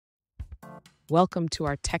Welcome to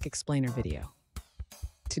our Tech Explainer video.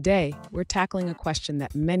 Today, we're tackling a question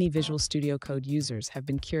that many Visual Studio Code users have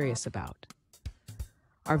been curious about.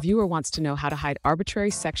 Our viewer wants to know how to hide arbitrary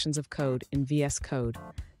sections of code in VS Code,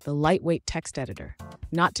 the lightweight text editor,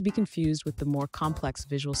 not to be confused with the more complex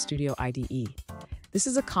Visual Studio IDE. This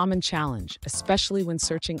is a common challenge, especially when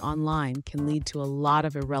searching online can lead to a lot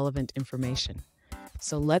of irrelevant information.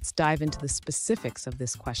 So let's dive into the specifics of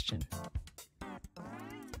this question.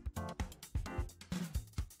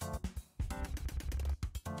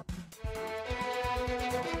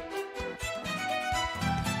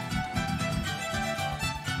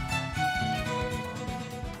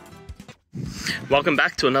 Welcome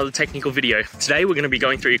back to another technical video. Today we're going to be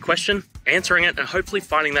going through your question, answering it, and hopefully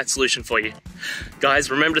finding that solution for you.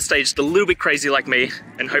 Guys, remember to stay just a little bit crazy like me,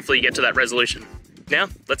 and hopefully you get to that resolution. Now,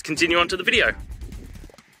 let's continue on to the video.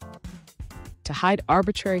 To hide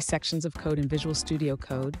arbitrary sections of code in Visual Studio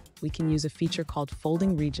Code, we can use a feature called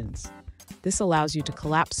folding regions. This allows you to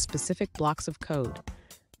collapse specific blocks of code,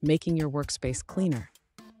 making your workspace cleaner.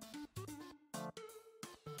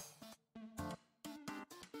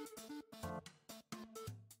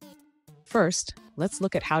 First, let's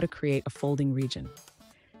look at how to create a folding region.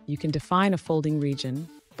 You can define a folding region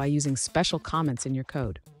by using special comments in your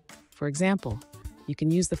code. For example, you can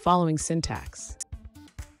use the following syntax.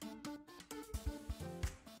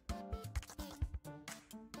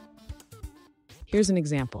 Here's an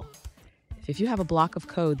example. If you have a block of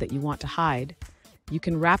code that you want to hide, you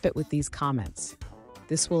can wrap it with these comments.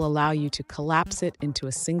 This will allow you to collapse it into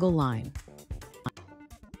a single line.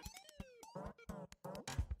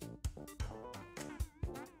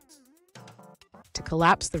 To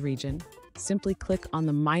collapse the region, simply click on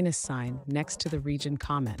the minus sign next to the region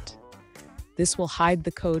comment. This will hide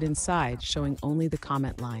the code inside, showing only the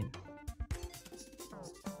comment line.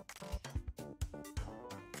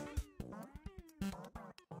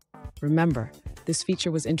 Remember, this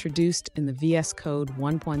feature was introduced in the VS Code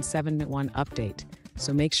 1.7.1 update,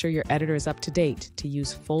 so make sure your editor is up to date to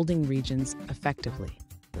use folding regions effectively.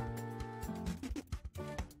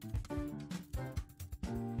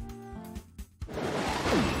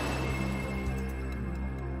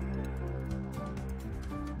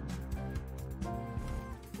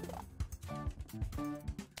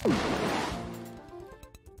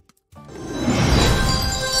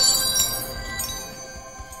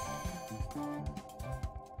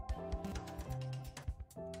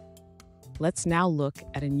 Let's now look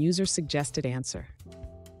at a user-suggested answer.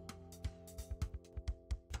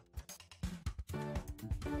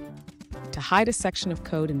 To hide a section of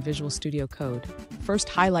code in Visual Studio Code, first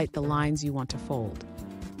highlight the lines you want to fold.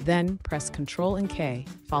 Then press Ctrl and K,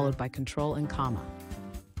 followed by Ctrl and comma.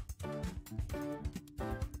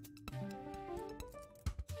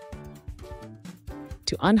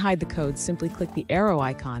 To unhide the code, simply click the arrow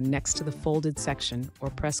icon next to the folded section or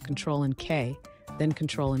press Ctrl and K, then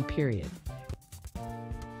Ctrl and period.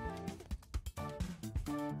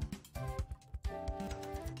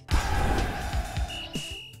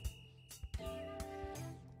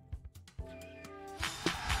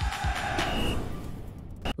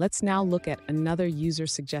 Let's now look at another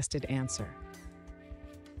user-suggested answer.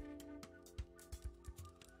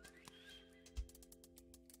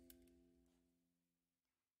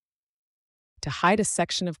 To hide a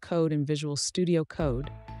section of code in Visual Studio Code,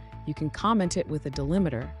 you can comment it with a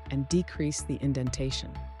delimiter and decrease the indentation.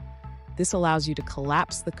 This allows you to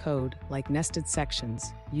collapse the code like nested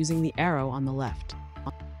sections using the arrow on the left.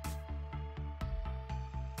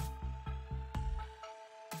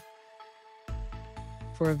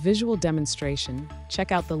 For a visual demonstration,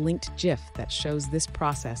 check out the linked GIF that shows this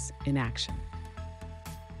process in action.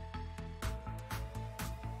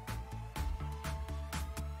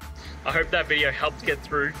 I hope that video helped get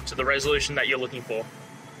through to the resolution that you're looking for.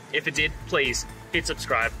 If it did, please hit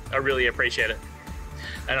subscribe. I really appreciate it.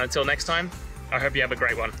 And until next time, I hope you have a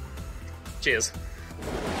great one. Cheers.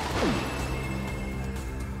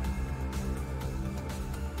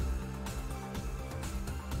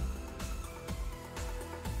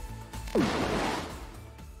 You